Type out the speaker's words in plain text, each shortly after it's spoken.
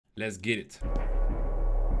Let's get it.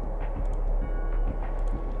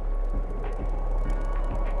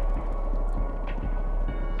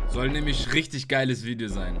 Soll nämlich richtig geiles Video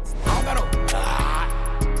sein. I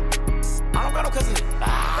don't got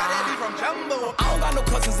no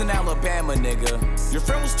cousins in Alabama, nigga. Your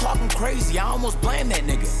friend was talking crazy, I almost blamed that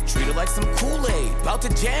nigga. Treat her like some Kool-Aid, about to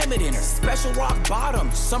jam it in her. Special rock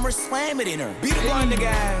bottom, summer slam it in her. Beat a blind nigga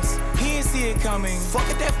ass, he ain't see it coming. Fuck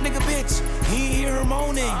a deaf nigga bitch, he ain't hear her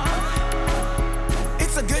moaning.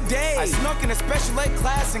 It's a good day. I snuck in a special ed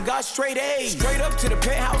class and got straight A's. Straight up to the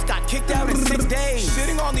penthouse, got kicked out in 6 days.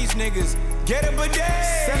 Shitting on these niggas, get a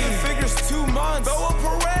bidet. 7 figures, 2 months, throw a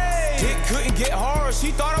parade. Dick couldn't get hard,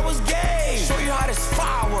 she thought I was gay. Show you how this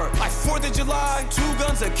firework, like 4th of July. 2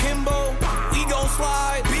 guns akimbo, we gon'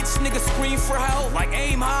 slide. Bitch nigga scream for help, like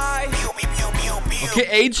aim high. Okay,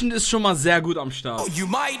 Agent ist schon mal sehr gut am Start. Oh, you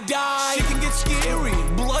might die. She can get scary,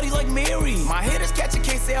 bloody like Mary. My hitters catch a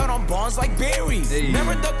case out on bonds like Barry. Hey.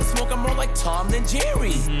 Never duck the smoke, I'm more like Tom than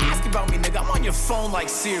Jerry. Ask about me, nigga, I'm on your phone like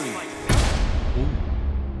Siri.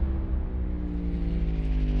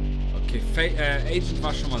 Okay, Agent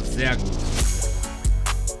war schon mal sehr gut.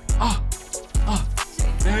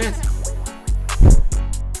 Wer jetzt?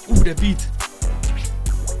 Der Beat.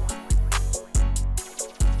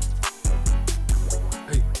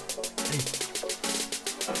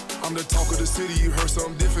 I'm the talk of the city, you heard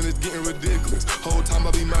something different, it's getting ridiculous. Whole time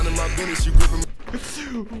I be minding my business, you gripping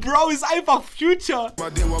Bro ist einfach Future. my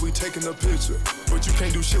dick while we taking a picture. But you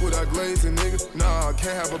can't do shit without glazing, nigga. Nah, I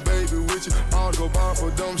can't have a baby with you. I'll go bond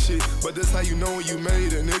for dumb shit, but that's how you know when you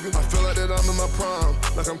made it, nigga. I feel like that I'm in my prime,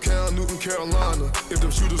 like I'm Cal Newton, Carolina. If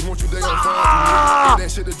them shooters want you, they gon' find you. Ain't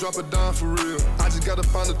that shit to drop a dime for real. I just gotta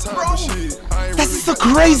find the time for shit. I ain't Das really ist so got the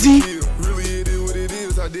time to crazy. kill. Really, it is what it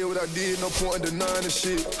is. I did what I did, no point in denying the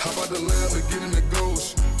shit. How about the lamb to get in the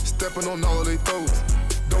ghost? Stepping on all of they throats.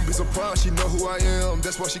 Don't be surprised, she know who I am,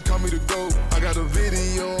 that's why she call me the GOAT. I got a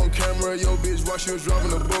video on camera, yo bitch, while she was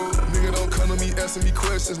driving the boat. Nigga don't come to me asking me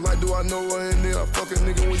questions like, do I know her? And then I fuck a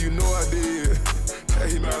nigga when you know I did.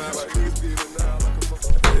 Hey, nah, that's like niggas did it now, like a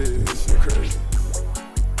fucking hey, this shit crazy.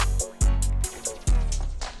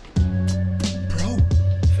 Bro.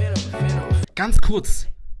 Ganz kurz.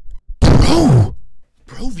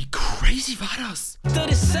 Bro, wie crazy war das? Still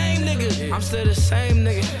the same nigga, I'm still the same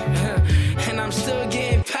nigga. And I'm still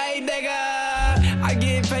getting paid, nigga. I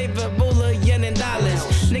get paid for Bula, yen and dollars.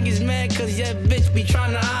 Niggas mad cause your bitch be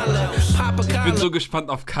tryna holler. Pop a Ich bin collar, so gespannt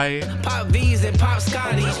auf Kai. pop V's and pop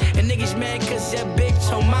Scotties. And niggas mad cause your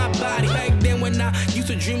bitch on my body. Back then when I used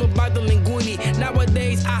to dream about the linguini.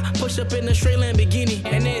 Nowadays I push up in a straight Lamborghini.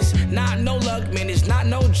 And it's not no luck, man, it's not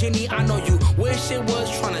no Jenny. I know you wish it was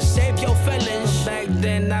tryna save your feelings. Back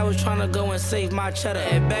then I was tryna go and save my cheddar.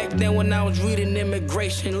 And back then when I was reading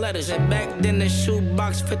immigration letters. And back then the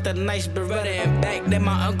shoebox fit the nice Beretta. And back then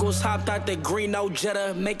my uncles hopped out the green old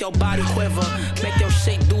Jetta. Make your body quiver, make your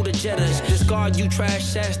shake do the Jettas. Discard you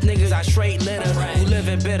trash ass niggas, I straight litter. You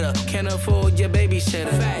living bitter, can't afford your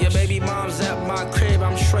babysitter. Your baby mom's at my crib,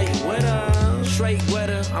 I'm straight with her. Straight with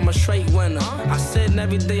her, I'm a straight winner. I said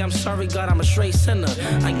every day, I'm sorry God, I'm a straight sinner.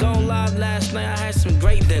 I ain't gon' lie, last night I had some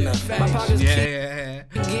great dinner. My pockets keep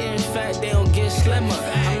getting fat, they don't get slimmer.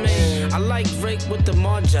 I mean, I like Rick with the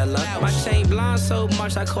Margiela. My chain blind so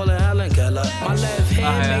much, I call it Helen Keller. My left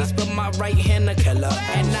hand mace, but my right hand a killer.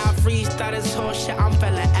 And now freestyle this whole shit, I'm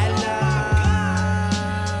fella Ella.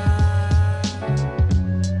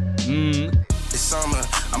 It's summer,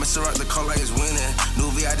 I'ma still rock the car like it's winning. New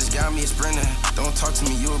V, I just got me a sprinter. Don't talk to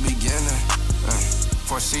me, you a beginner.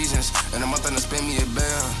 4 seasons, and a month and spend me a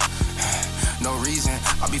bill. No reason,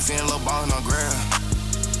 I be feeling low ballin' on grill.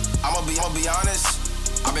 I'ma be honest,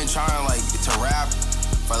 I've been trying like to rap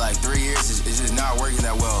for like 3 years. It's just not working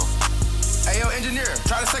that well. Hey yo, engineer,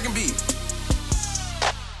 try the second beat.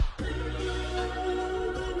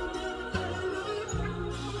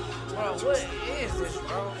 Bro, what is this,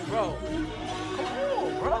 bro? Bro, come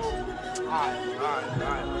on, bro.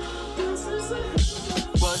 Alright.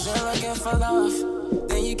 Wasn't looking for love,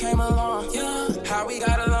 then you came along. Yeah, how we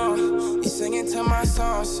got along, you singing to my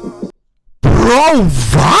songs. Bro,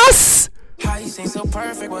 was? How you sing so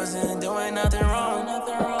perfect, wasn't doing nothing wrong.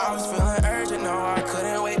 I was feeling urgent, no, I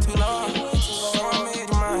couldn't wait too long. So I made you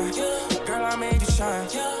mine, girl, I made you shine.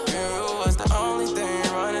 You was the only thing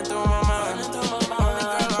running through my mind. Only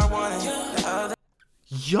girl I wanted, the other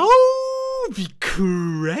Yo, wie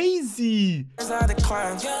crazy. I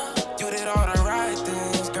declined. You did all the right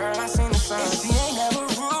things, girl, I seen the signs. She ain't never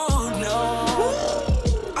rude, no.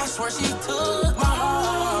 I swear she took my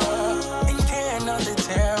heart, and can't nothing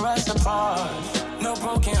tear us apart. No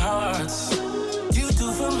broken hearts. You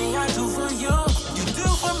do for me, I do for you. You do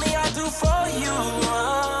for me,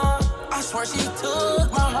 before she took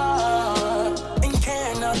my heart. And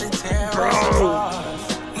can't nothing tear us apart.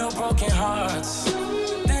 No broken hearts.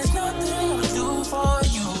 There's nothing to do for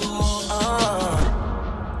you.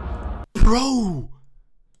 Bro!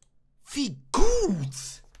 Wie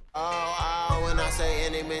gut! When I say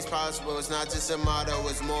anything's possible, it's not just a motto,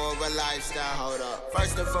 it's more of a lifestyle. Hold up.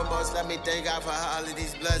 First and foremost, let me thank God for all of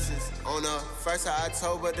these blessings. On the 1st of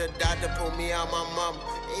October, the doctor pulled me out my mama.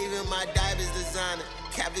 Even my diapers designer.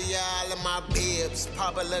 Caviar all of my bibs.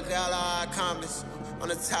 Papa, look all I accomplished. On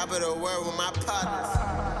the top of the world with my partners.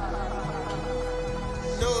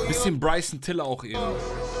 Bisschen Bryson Tiller auch eher.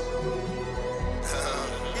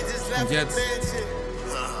 Und jetzt.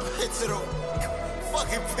 Into the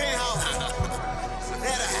fucking penthouse.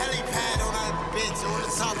 Had a helipad on that bitch on the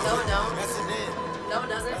top of it. No, it don't. Yes, it did. No, it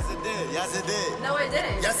doesn't. Yes, it did. Yes, it did. No, it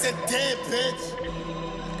didn't. Yes, it did, bitch.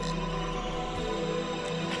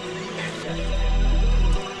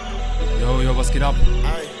 Yo, was geht ab?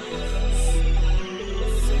 Hey.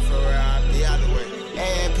 CYPHER, I'll be out the way.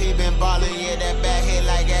 A&P been ballin', yeah, that back hit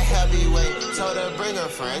like a heavyweight. Told her bring her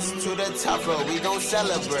friends to the top floor, we gon'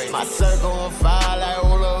 celebrate. My circle on fire like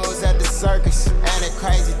Olos at the circus. And the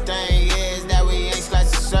crazy thing is that we ain't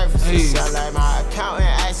scratched the surface. Hey. Sound like my accountant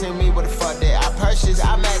asking me what the fuck did I purchase.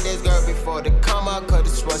 I met this girl before the come up, cause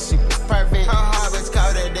this was she was perfect. Her heart was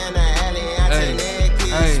colder than an alien. I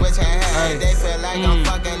Hey. switch her hair, they feel like I'm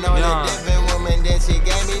fucking on a different woman. Then she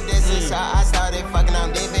gave me distance, so I started fucking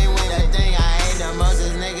on different women. The thing I hate the most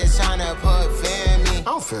is niggas tryna put fear in me. I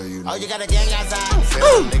don't feel you. Oh, you got a gang outside. I don't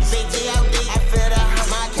feel you. Big G.O.D. I feel the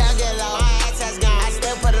my account get low. My access gone. I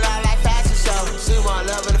still put it on like fashion show. She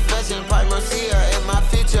want love in the fashion, probably won't see her in my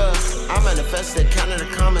future. I manifested, counting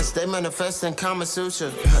the comments, they manifesting Kama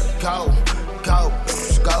Sutra. Go, go,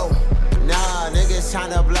 go. Nah, niggas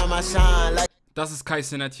tryna blow my shine like. Das ist Kai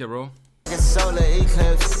Cenat hier, Bro. Solar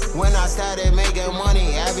eclipse. When I started making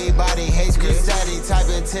money, everybody hates me. Steady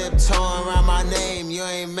typing tiptoeing around my name, you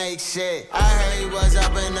ain't make shit. I heard you was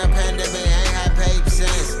up in the pandemic, ain't had paper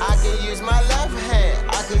since. I could use my left hand,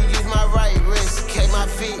 I could use my right wrist. Kick my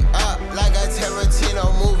feet up like a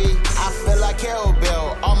Tarantino movie. I feel like Kill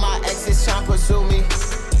Bill, all my exes trying to pursue me.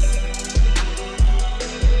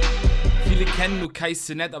 Viele kennen nur Kai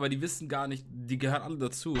Cenat, aber die wissen gar nicht, die gehören alle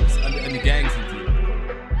dazu. Das ist eine Gang sind die.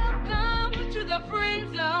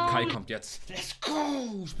 Kai kommt jetzt. Let's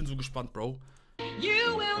go! Ich bin so gespannt, Bro.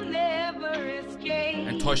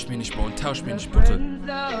 Enttäuscht mich nicht, Bro. Enttäuscht mich nicht, bitte. Komm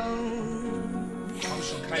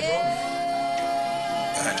schon, Kai, Bro.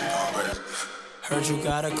 Heard you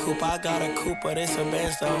got a coupe, I got a coupe, but it's a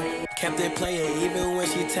Benz though. Kept it playing even when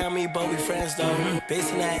she tell me, but we friends though.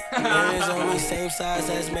 Basing that, areas on me, same size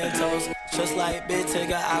as Mentos. Just like Big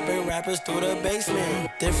Tigger, I bring rappers through the basement.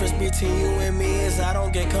 Difference between you and me is I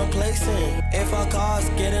don't get complacent. If our cars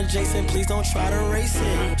get adjacent, please don't try to race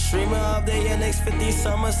it. Streamer of the year, next 50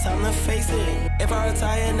 summers, time to face it. If I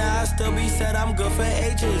retire now, I still be said I'm good for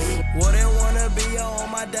ages. Wouldn't wanna be on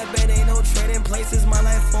my deathbed, ain't no trading places. My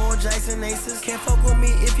life full Jackson Aces. Can't fuck with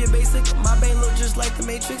me if you're basic. My bane look just like the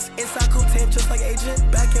Matrix. Inside content just like Agent.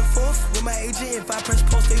 Back and forth with my agent. If I press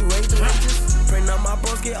post, they raise the wages. Print up my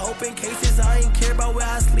bros, get open cases. I ain't care about where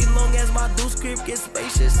I sleep long as my do script gets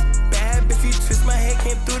spacious. Bad bitch, you twist my head,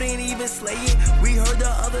 came through, they ain't even slay it. We heard the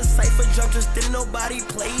other CYPHER jump, just didn't nobody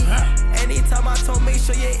play it. Anytime I told, make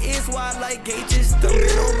sure your ears wide like gauges. Done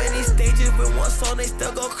been on many stages, with one song they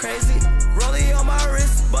still go crazy. Rolling on my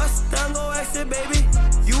wrist, bust down, go exit, baby.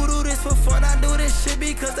 You do this for fun, I do this shit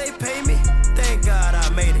because they pay me. Thank God I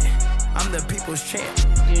made it, I'm the people's champ.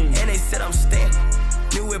 And they said I'm stamped.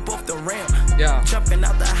 New whip off the ramp. Yeah. Jumping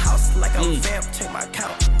out the house like a vamp. Check my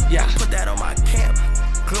count. Yeah. Put that on my camp.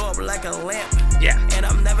 Glow up like a lamp. Yeah. And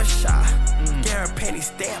I'm never shy. Get her panty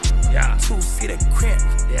stamp. Yeah. 2-seater cramp.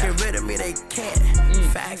 Yeah. Get rid of me, they can't.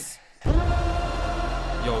 Facts.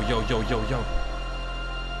 Yo, yo, yo, yo, yo.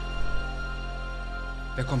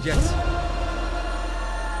 Wer kommt jetzt?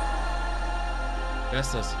 Wer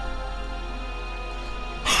ist das?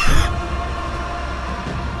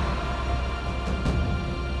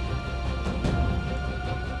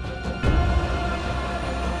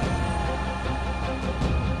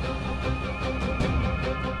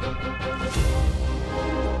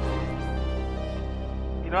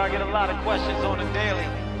 You know, I get a lot of questions on the daily.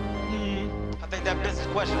 I think that business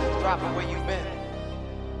question is dropping where you've been.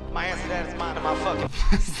 My answer to that is minding my fucking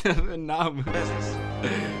business.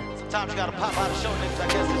 Sometimes you gotta pop out and show niggas, I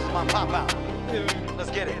guess this is my pop out. Let's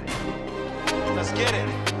get it. Let's get it.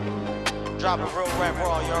 Drop a real rap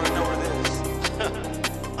raw, you already know what it is.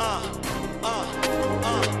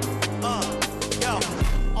 Yo,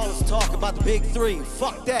 all this talk about the big three.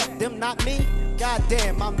 Fuck that, them not me.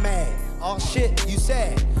 Goddamn, I'm mad. Oh shit, you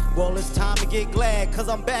sad? Well, it's time to get glad, cause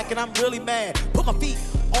I'm back and I'm really mad. Put my feet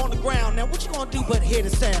on the ground, now what you gonna do but hear the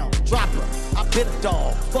sound? Dropper, I've been a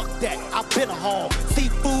dog, fuck that, I've been a hog.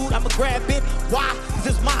 Seafood, I'ma grab it, why? Cause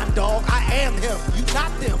it's mine, dog, I am him, you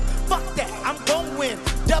not them. Fuck that, I'm gon' win.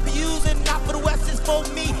 W's and not for the West, it's for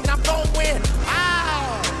me, and I'm gon' win.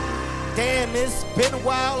 Ow! Damn, it's been a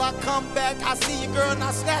while, I come back, I see your girl and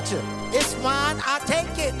I snatch her. It's mine, I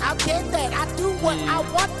take it, I get that, I do what I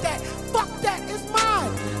want that. Fuck that, it's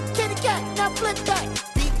mine. Kitty cat, now flip back.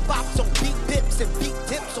 Beat bops on beat dips and beat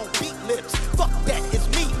tips on beat lips. Fuck that, it's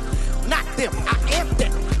me, not them, I am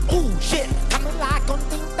them. Ooh, shit, coming like on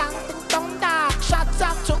ding dong, dong. Shots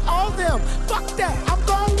out to all them. Fuck that, I'm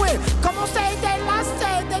gon' win. Como say they last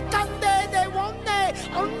say, they cante, they won't they.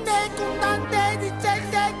 Onne, kundante, they say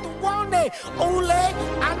they want they. Ole,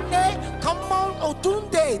 ane, come on,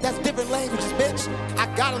 otunde. That's different languages, bitch.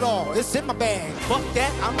 I got it all, it's in my bag. Fuck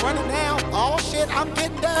that, I'm running now. Oh shit, I'm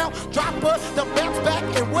getting down. Dropper, the bounce back,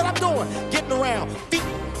 and what I'm doing, getting around. Feet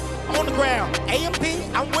on the ground. AMP,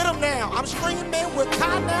 I'm with them now. I'm stringing men with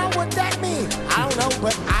Kai now, what that mean? I don't know,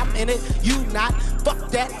 but I'm in it, you not. Fuck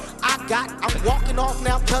that, I'm walking off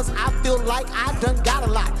now cause I feel like I done got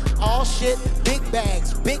a lot. All shit, big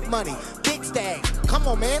bags, big money, big stag. Come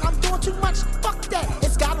on, man, I'm doing too much. Fuck that,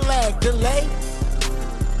 it's got a lag, delay.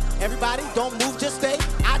 Everybody, don't move, just stay.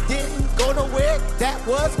 I didn't go nowhere, that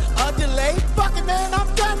was a delay. Fuck it, man,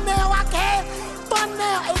 I'm done now, I can't. Fun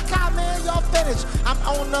now, hey, Kai, man, y'all finished. I'm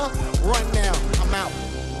on the run now, I'm out.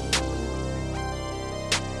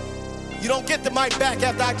 You don't get the mic back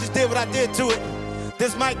after I just did what I did to it.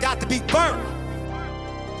 This mic got to be burnt.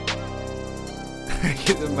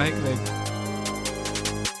 Get the mic weg.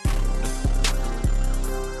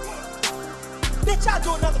 Bitch, I'll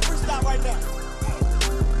do another freestyle right now.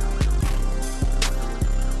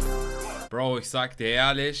 Bro, ich sag dir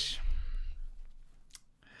ehrlich,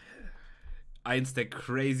 eins der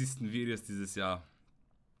crazysten Videos dieses Jahr.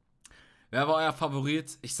 Wer war euer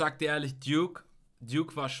Favorit? Ich sag dir ehrlich, Duke.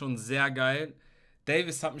 Duke war schon sehr geil.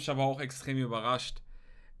 Davis hat mich aber auch extrem überrascht.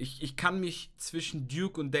 Ich kann mich zwischen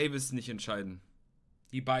Duke und Davis nicht entscheiden.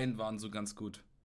 Die beiden waren so ganz gut.